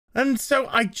And so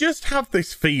I just have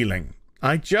this feeling.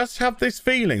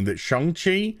 That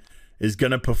Shang-Chi is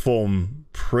going to perform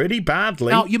pretty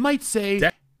badly. Now, you might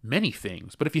say many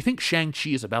things, but if you think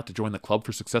Shang-Chi is about to join the club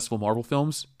for successful Marvel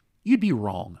films, you'd be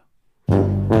wrong.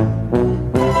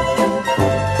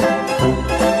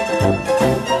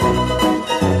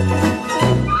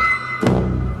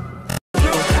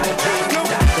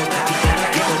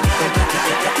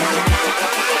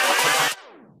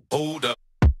 Hold up.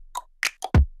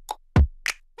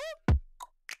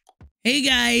 Hey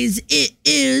guys, it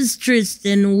is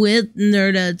Tristan with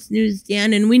Nerdouts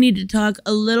Newsstand, and we need to talk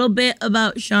a little bit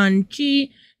about Shang-Chi.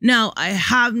 Now, I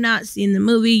have not seen the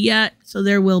movie yet, so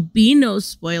there will be no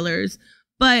spoilers,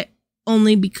 but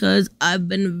only because I've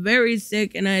been very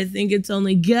sick and I think it's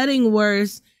only getting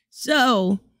worse.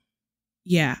 So,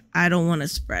 yeah, I don't want to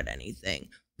spread anything.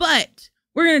 But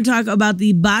we're going to talk about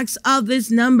the box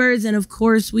office numbers, and of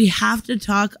course, we have to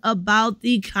talk about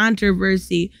the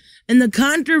controversy. And the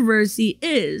controversy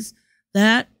is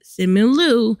that Simu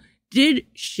Liu did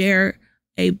share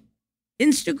a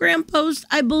Instagram post,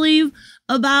 I believe,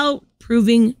 about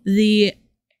proving the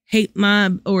hate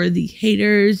mob or the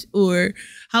haters or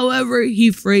however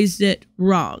he phrased it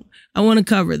wrong. I want to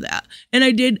cover that. And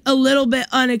I did a little bit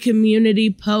on a community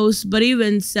post, but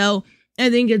even so, I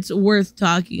think it's worth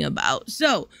talking about.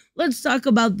 So let's talk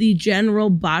about the general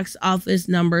box office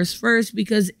numbers first,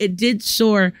 because it did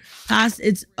soar past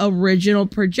its original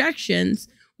projections,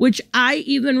 which I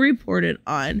even reported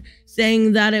on,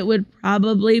 saying that it would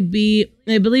probably be,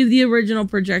 I believe the original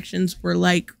projections were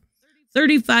like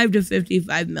 35 to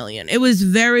 55 million. It was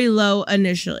very low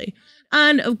initially.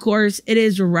 And of course, it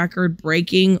is record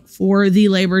breaking for the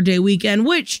Labor Day weekend,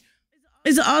 which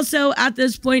is also at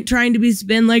this point trying to be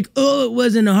spin like, oh, it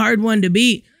wasn't a hard one to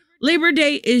beat. Labor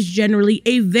Day is generally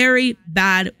a very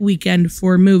bad weekend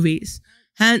for movies.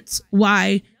 Hence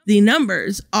why the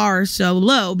numbers are so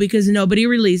low, because nobody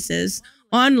releases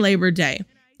on Labor Day.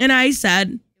 And I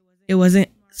said it wasn't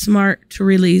smart to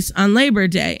release on Labor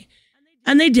Day.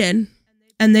 And they did.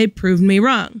 And they proved me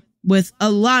wrong, with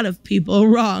a lot of people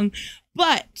wrong.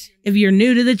 But if you're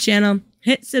new to the channel,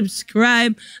 hit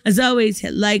subscribe. As always,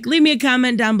 hit like. Leave me a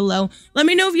comment down below. Let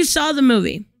me know if you saw the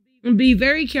movie. And be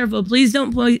very careful. Please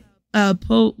don't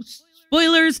post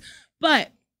spoilers.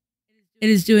 But it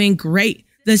is doing great.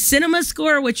 The cinema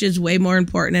score, which is way more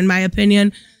important in my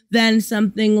opinion than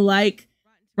something like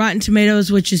Rotten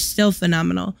Tomatoes, which is still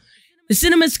phenomenal. The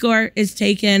cinema score is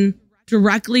taken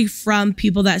directly from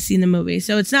people that seen the movie.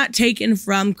 So it's not taken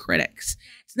from critics.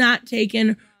 It's not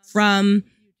taken from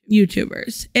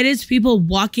YouTubers. It is people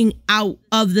walking out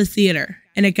of the theater,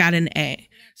 and it got an A.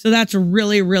 So that's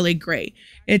really, really great.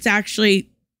 It's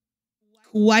actually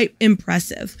quite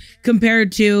impressive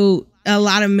compared to a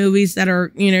lot of movies that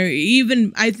are, you know,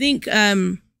 even I think I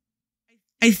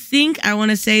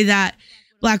want to say that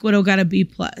Black Widow got a B+,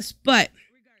 but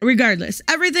regardless,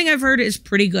 everything I've heard is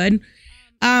pretty good.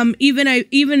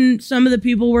 Even some of the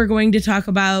people we're going to talk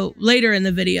about later in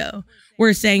the video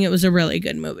were saying it was a really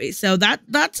good movie. So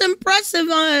that's impressive.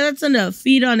 That's a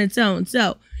feat on its own.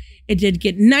 So it did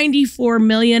get 94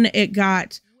 million. It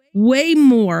got way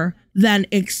more than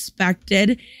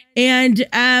expected. And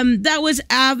that was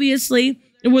obviously,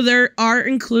 well, there are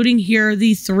including here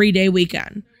the 3-day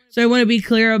weekend. So I want to be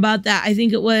clear about that. I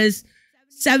think it was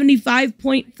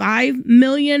 75.5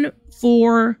 million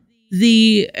for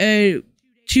the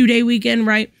 2-day weekend,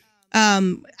 right?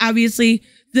 Obviously,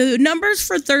 the numbers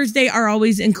for Thursday are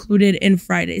always included in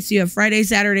Friday. So you have Friday,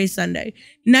 Saturday, Sunday.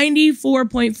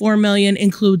 94.4 million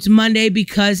includes Monday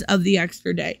because of the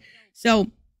extra day. So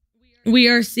we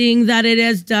are seeing that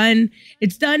it's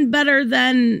done better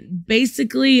than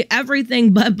basically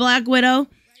everything but Black Widow,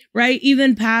 right?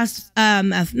 Even past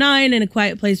F9 and A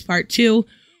Quiet Place Part 2,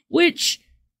 which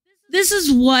this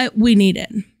is what we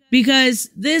needed, because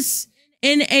this,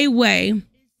 in a way,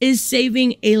 is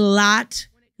saving a lot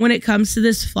when it comes to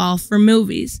this fall for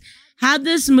movies. Had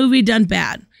this movie done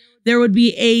bad, there would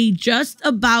be a just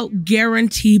about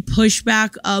guarantee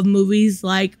pushback of movies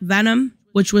like Venom,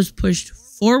 which was pushed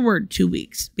forward 2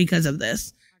 weeks because of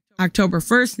this. October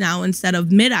 1st now instead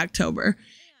of mid-October.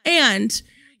 And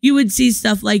you would see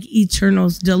stuff like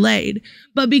Eternals delayed.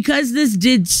 But because this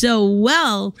did so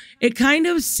well, it kind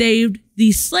of saved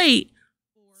the slate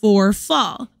for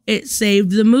fall. It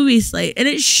saved the movie slate, and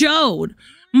it showed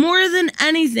more than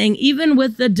anything. Even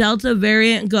with the Delta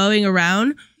variant going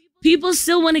around, people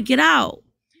still want to get out.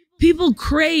 People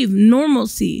crave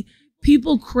normalcy.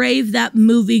 People crave that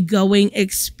movie going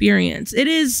experience.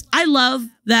 I love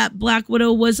that Black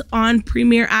Widow was on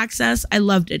Premiere Access. I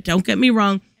loved it. Don't get me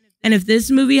wrong. And if this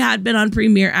movie had been on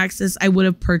Premiere Access, I would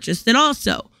have purchased it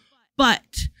also.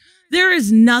 But there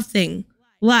is nothing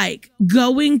like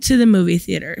going to the movie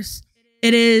theaters.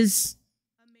 It is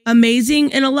amazing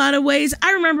in a lot of ways.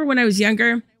 I remember when I was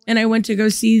younger and I went to go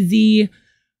see the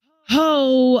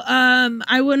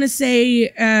I want to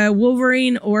say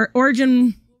Wolverine or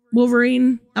Origin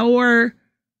Wolverine or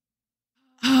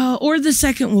the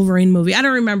second Wolverine movie. I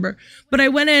don't remember. But I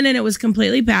went in and it was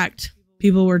completely packed.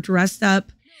 People were dressed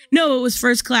up. No, it was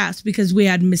first class because we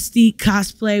had Mystique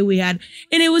cosplay. And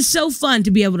it was so fun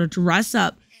to be able to dress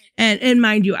up. And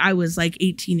mind you, I was like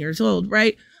 18 years old,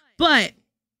 right? But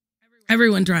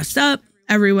everyone dressed up.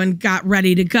 Everyone got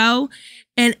ready to go.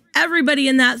 And everybody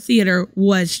in that theater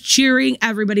was cheering.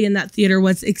 Everybody in that theater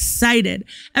was excited.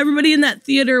 Everybody in that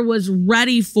theater was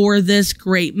ready for this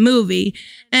great movie.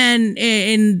 And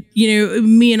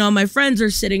me and all my friends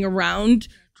are sitting around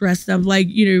dressed up like,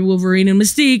 Wolverine and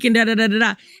Mystique and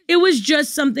da-da-da-da-da. It was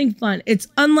just something fun. It's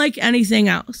unlike anything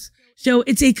else. So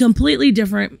it's a completely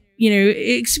different,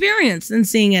 experience than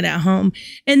seeing it at home.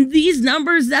 And these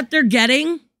numbers that they're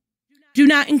getting do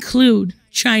not include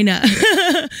China.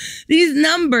 These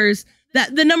numbers,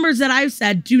 the numbers that I've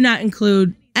said, do not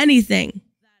include anything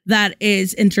that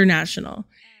is international.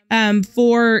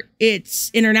 For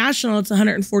its international, it's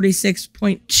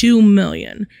 146.2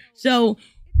 million. So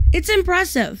it's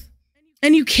impressive.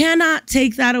 And you cannot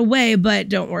take that away, but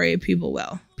don't worry, people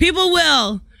will. People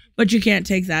will, but you can't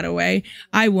take that away.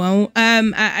 I won't.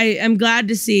 I'm glad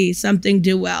to see something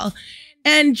do well.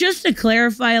 And just to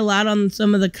clarify a lot on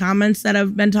some of the comments that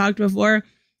have been talked before,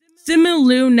 Simu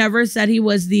Liu never said he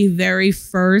was the very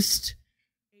first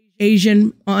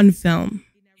Asian on film.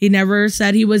 He never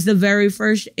said he was the very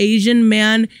first Asian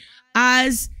man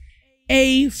as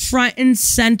a front and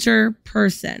center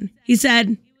person. He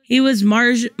said he was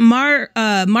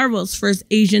Marvel's first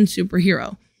Asian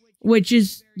superhero, which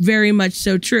is very much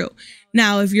so true.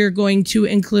 Now, if you're going to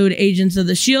include Agents of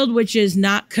the S.H.I.E.L.D., which is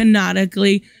not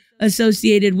canonically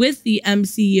associated with the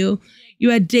MCU, you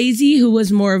had Daisy, who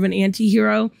was more of an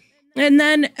anti-hero. And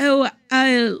then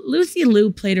Lucy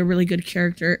Liu played a really good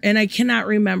character, and I cannot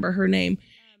remember her name.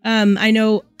 I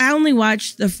know I only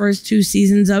watched the first 2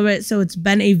 seasons of it, so it's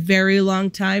been a very long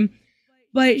time.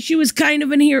 But she was kind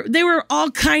of an hero. They were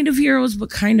all kind of heroes, but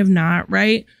kind of not,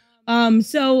 right?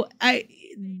 So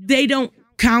they don't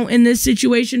count in this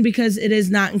situation because it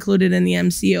is not included in the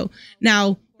MCU.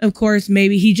 Now, of course,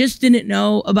 maybe he just didn't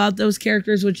know about those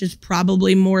characters, which is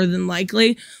probably more than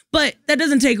likely, but that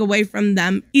doesn't take away from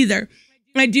them either.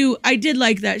 I did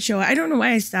like that show. I don't know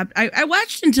why I stopped. I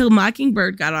watched until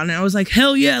Mockingbird got on, and I was like,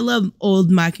 hell yeah, I love old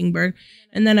Mockingbird.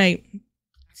 And then I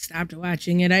stopped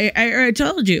watching it. I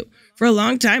told you, for a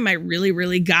long time, I really,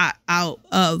 really got out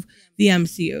of the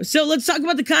MCU. So let's talk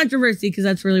about the controversy, because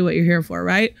that's really what you're here for,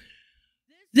 right?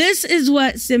 This is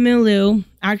what Simu Liu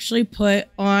actually put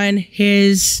on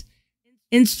his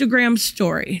Instagram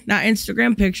story. Not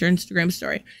Instagram picture, Instagram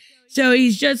story. So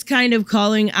he's just kind of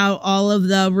calling out all of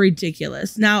the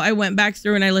ridiculous. Now, I went back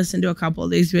through and I listened to a couple of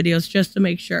these videos just to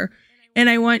make sure. And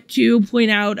I want to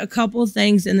point out a couple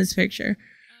things in this picture.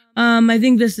 I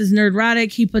think this is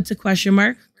Nerdrotic. He puts a question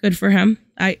mark. Good for him.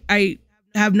 I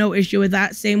have no issue with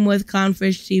that. Same with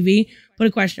Clownfish TV. Put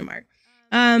a question mark.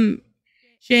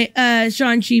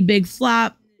 Shang-Chi big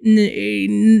flop.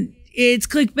 It's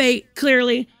clickbait,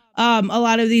 clearly. A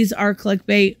lot of these are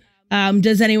clickbait.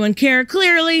 Does anyone care?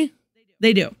 Clearly,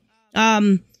 they do.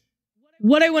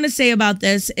 What I want to say about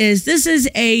this is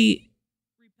a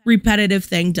repetitive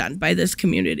thing done by this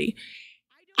community.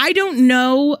 I don't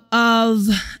know of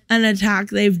an attack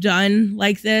they've done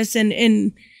like this,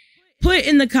 and put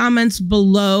in the comments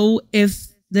below if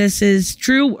this is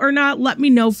true or not. Let me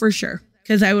know for sure,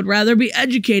 because I would rather be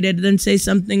educated than say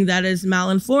something that is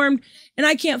malinformed, and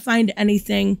I can't find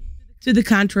anything to the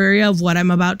contrary of what I'm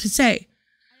about to say.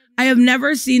 I have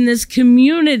never seen this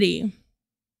community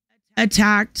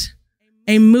attacked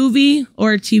a movie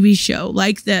or a TV show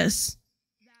like this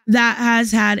that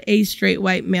has had a straight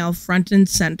white male front and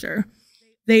center.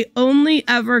 They only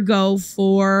ever go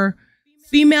for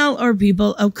female or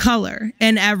people of color,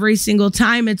 and every single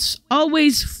time it's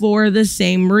always for the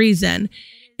same reason.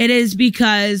 It is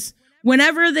because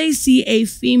whenever they see a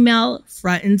female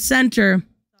front and center,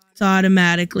 it's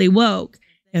automatically woke.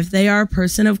 If they are a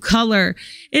person of color,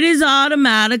 it is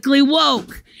automatically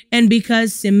woke. And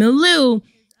because Simu Liu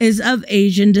is of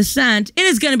Asian descent, it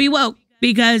is going to be woke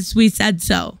because we said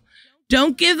so.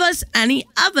 Don't give us any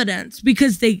evidence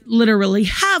because they literally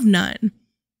have none.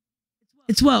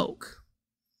 It's woke.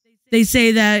 They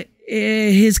say that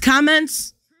his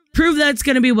comments prove that it's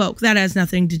going to be woke. That has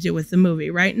nothing to do with the movie,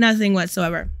 right? Nothing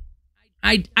whatsoever.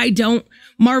 I don't.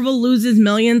 Marvel loses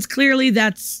millions. Clearly,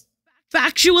 that's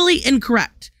Factually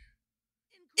incorrect.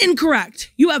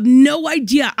 Incorrect. You have no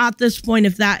idea at this point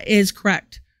if that is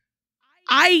correct.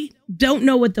 I don't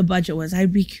know what the budget was.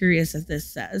 I'd be curious if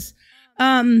this says.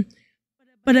 I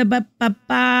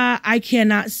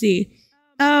cannot see.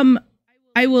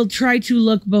 I will try to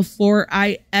look before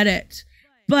I edit,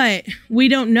 but we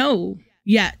don't know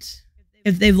yet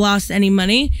if they've lost any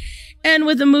money. And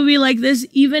with a movie like this,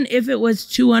 even if it was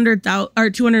 200,000 or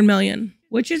 200 million,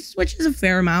 which is a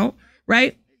fair amount,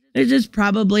 right? It's just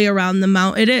probably around the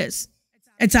amount it is.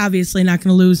 It's obviously not going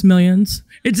to lose millions.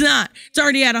 It's not. It's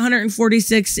already at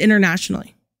 146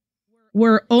 internationally.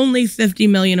 We're only 50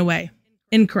 million away.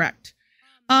 Incorrect.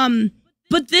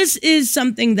 But this is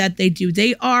something that they do.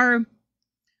 They are,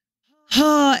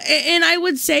 and I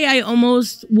would say I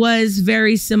almost was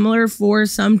very similar for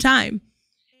some time.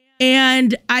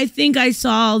 And I think I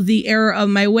saw the error of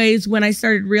my ways when I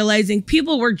started realizing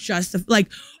people were just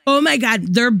like, oh my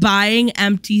God, they're buying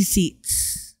empty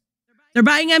seats. They're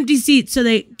buying empty seats so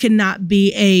they cannot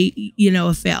be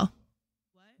a fail.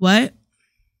 What?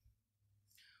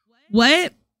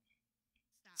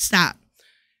 Stop.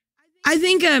 I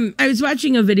think I was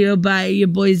watching a video by your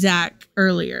boy Zach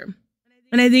earlier,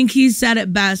 and I think he said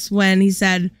it best when he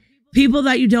said, people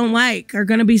that you don't like are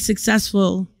going to be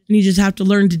successful, and you just have to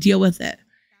learn to deal with it.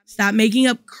 Stop making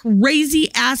up crazy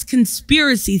ass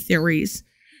conspiracy theories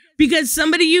because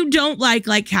somebody you don't like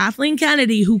Kathleen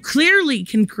Kennedy, who clearly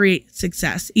can create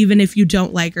success, even if you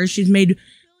don't like her. She's made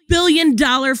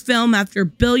billion-dollar film after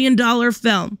billion-dollar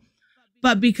film.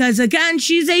 But because, again,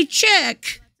 she's a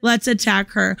chick, let's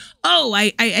attack her. Oh,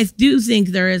 I do think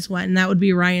there is one. And that would be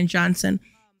Rian Johnson.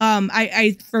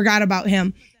 I forgot about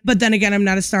him. But then again, I'm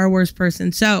not a Star Wars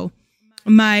person. So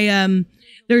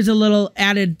there's a little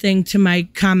added thing to my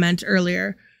comment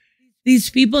earlier.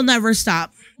 These people never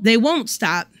stop. They won't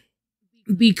stop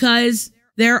because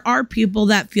there are people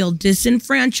that feel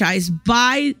disenfranchised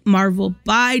by Marvel,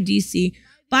 by DC,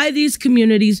 by these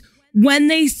communities when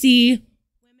they see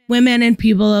women and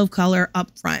people of color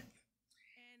up front.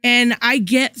 And I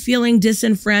get feeling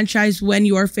disenfranchised when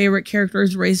your favorite character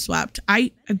is race swapped.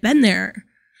 I've been there.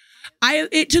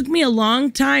 It took me a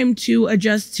long time to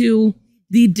adjust to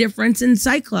the difference in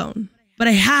Cyclone, but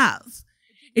I have.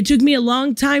 It took me a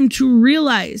long time to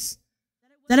realize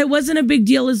that it wasn't a big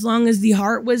deal as long as the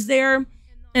heart was there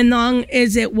and long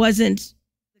as it wasn't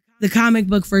the comic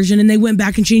book version and they went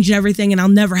back and changed everything and I'll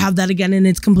never have that again and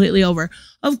it's completely over.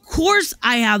 Of course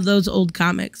I have those old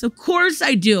comics. Of course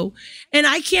I do. And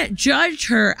I can't judge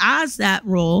her as that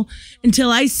role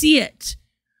until I see it.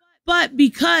 But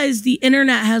because the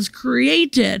internet has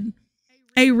created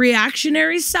a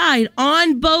reactionary side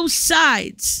on both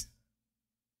sides,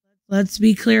 let's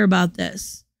be clear about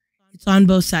this. It's on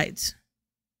both sides.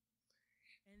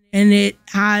 And it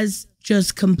has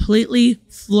just completely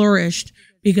flourished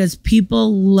because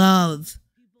people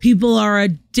are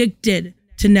addicted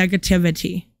to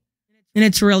negativity. And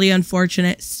it's really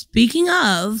unfortunate. Speaking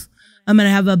of, I'm going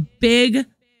to have a big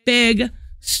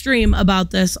stream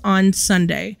about this on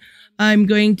Sunday. I'm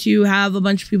going to have a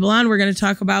bunch of people on. We're going to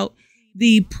talk about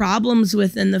the problems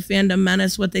within the fandom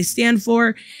menace, what they stand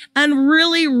for, and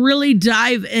really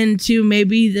dive into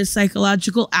maybe the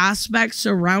psychological aspects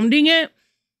surrounding it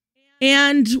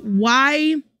and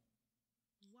why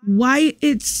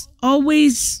it's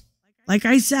always, like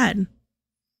I said,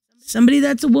 somebody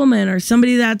that's a woman or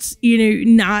somebody that's,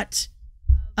 not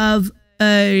of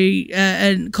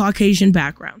a Caucasian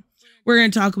background. We're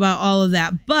going to talk about all of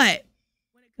that. But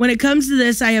when it comes to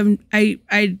this, I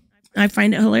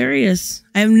find it hilarious.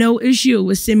 I have no issue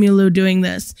with Simu doing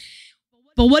this.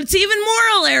 But what's even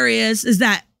more hilarious is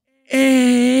that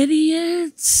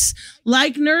idiots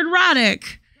like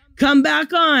Nerdrotic come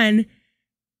back on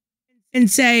and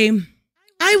say,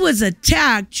 I was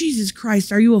attacked. Jesus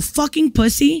Christ, are you a fucking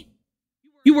pussy?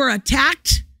 You were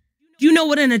attacked? Do you know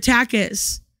what an attack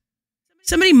is?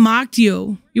 Somebody mocked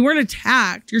you. You weren't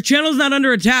attacked. Your channel's not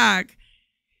under attack.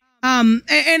 And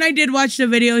I did watch the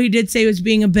video. He did say he was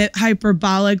being a bit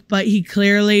hyperbolic, but he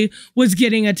clearly was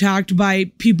getting attacked by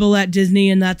people at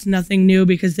Disney, and that's nothing new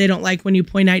because they don't like when you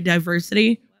point out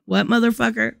diversity. What,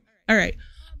 motherfucker? All right.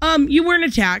 You weren't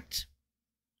attacked.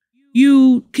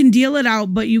 You can deal it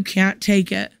out, but you can't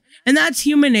take it. And that's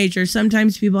human nature.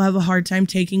 Sometimes people have a hard time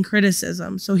taking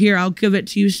criticism. So here, I'll give it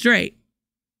to you straight.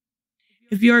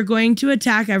 If you're going to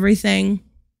attack everything,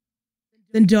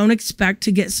 then don't expect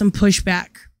to get some pushback.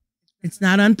 It's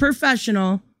not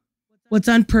unprofessional. What's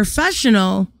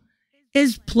unprofessional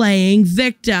is playing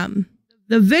victim.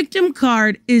 The victim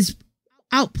card is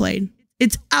outplayed.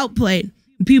 It's outplayed.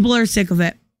 People are sick of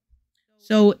it.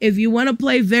 So if you want to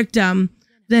play victim,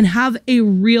 then have a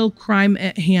real crime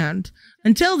at hand.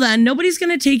 Until then, nobody's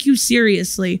going to take you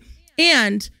seriously.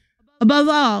 And above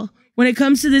all, when it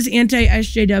comes to this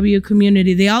anti-SJW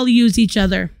community, they all use each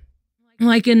other.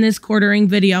 Like in this quartering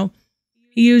video,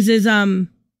 he uses Clownfish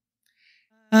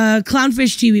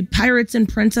TV, Pirates and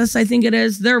Princess, I think it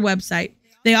is, their website.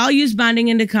 They all use Bonding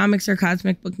into Comics or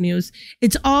Cosmic Book News.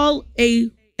 It's all a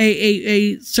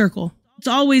circle. It's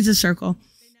always a circle.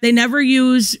 They never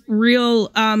use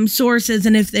real sources,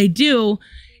 and if they do,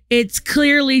 it's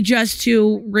clearly just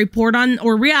to report on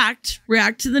or react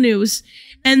to the news,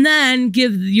 and then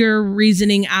give your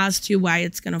reasoning as to why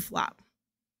it's going to flop.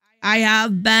 I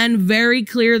have been very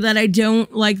clear that I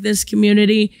don't like this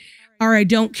community, or I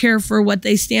don't care for what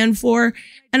they stand for,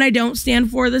 and I don't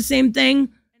stand for the same thing.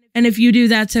 And if you do,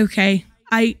 that's okay.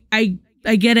 I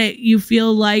get it. You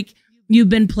feel like you've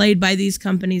been played by these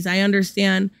companies. I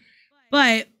understand.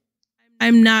 But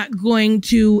I'm not going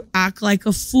to act like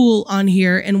a fool on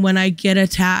here. And when I get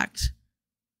attacked,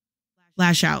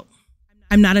 lash out.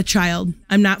 I'm not a child.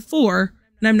 I'm not 4.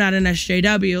 And I'm not an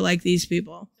SJW like these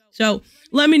people. So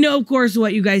let me know, of course,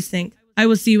 what you guys think. I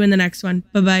will see you in the next one.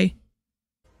 Bye-bye.